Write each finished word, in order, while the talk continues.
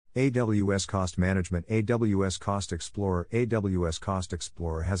AWS Cost Management. AWS Cost Explorer. AWS Cost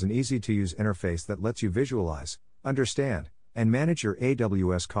Explorer has an easy-to-use interface that lets you visualize, understand, and manage your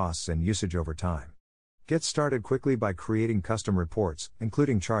AWS costs and usage over time. Get started quickly by creating custom reports,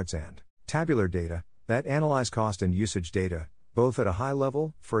 including charts and tabular data, that analyze cost and usage data, both at a high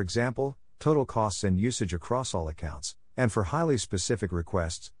level, for example, total costs and usage across all accounts, and for highly specific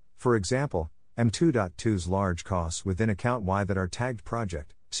requests, for example, M2.2's large costs within account Y that are tagged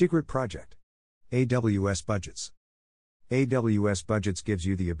project, secret project. AWS Budgets. AWS Budgets gives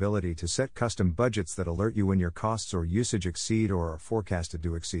you the ability to set custom budgets that alert you when your costs or usage exceed or are forecasted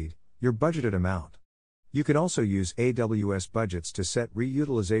to exceed your budgeted amount. You can also use AWS Budgets to set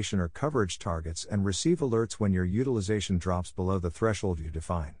reutilization or coverage targets and receive alerts when your utilization drops below the threshold you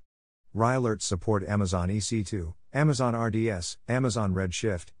define. RI alerts support Amazon EC2, Amazon RDS, Amazon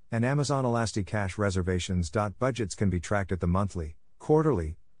Redshift, and Amazon Elasticache reservations. Budgets can be tracked at the monthly,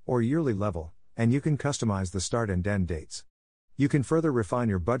 quarterly, or yearly level, and you can customize the start and end dates. You can further refine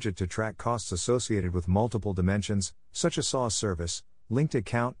your budget to track costs associated with multiple dimensions, such as SaaS service, linked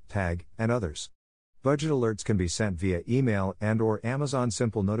account, tag, and others. Budget alerts can be sent via email and/or Amazon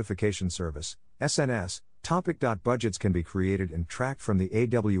Simple Notification Service, SNS. Budgets can be created and tracked from the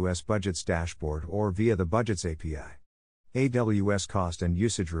AWS Budgets dashboard or via the Budgets API. AWS Cost and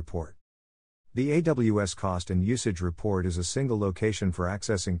Usage Report. The AWS Cost and Usage Report is a single location for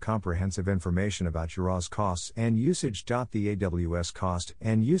accessing comprehensive information about your AWS costs and usage. The AWS Cost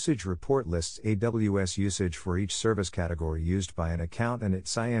and Usage Report lists AWS usage for each service category used by an account and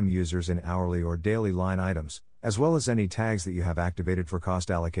its IAM users in hourly or daily line items, as well as any tags that you have activated for cost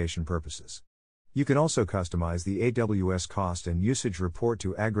allocation purposes. You can also customize the AWS Cost and Usage Report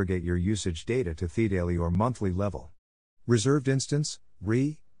to aggregate your usage data to the daily or monthly level. Reserved Instance,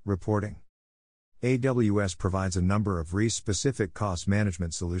 reporting. AWS provides a number of REIS-specific cost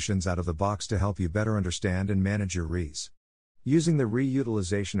management solutions out of the box to help you better understand and manage your REIS. Using the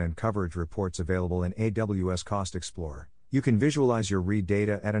reutilization and coverage reports available in AWS Cost Explorer, you can visualize your REIS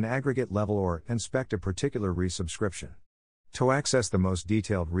data at an aggregate level or inspect a particular REIS subscription. To access the most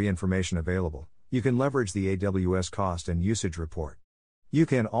detailed REIS information available, you can leverage the AWS Cost and Usage Report. You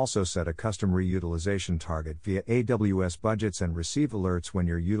can also set a custom reutilization target via AWS Budgets and receive alerts when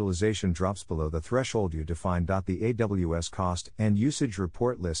your utilization drops below the threshold you define. The AWS Cost and Usage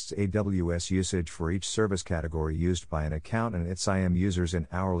Report lists AWS usage for each service category used by an account and its IAM users in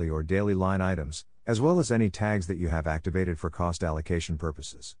hourly or daily line items, as well as any tags that you have activated for cost allocation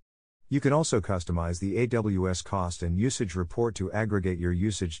purposes. You can also customize the AWS Cost and Usage Report to aggregate your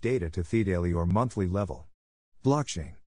usage data to the daily or monthly level. Blockchain.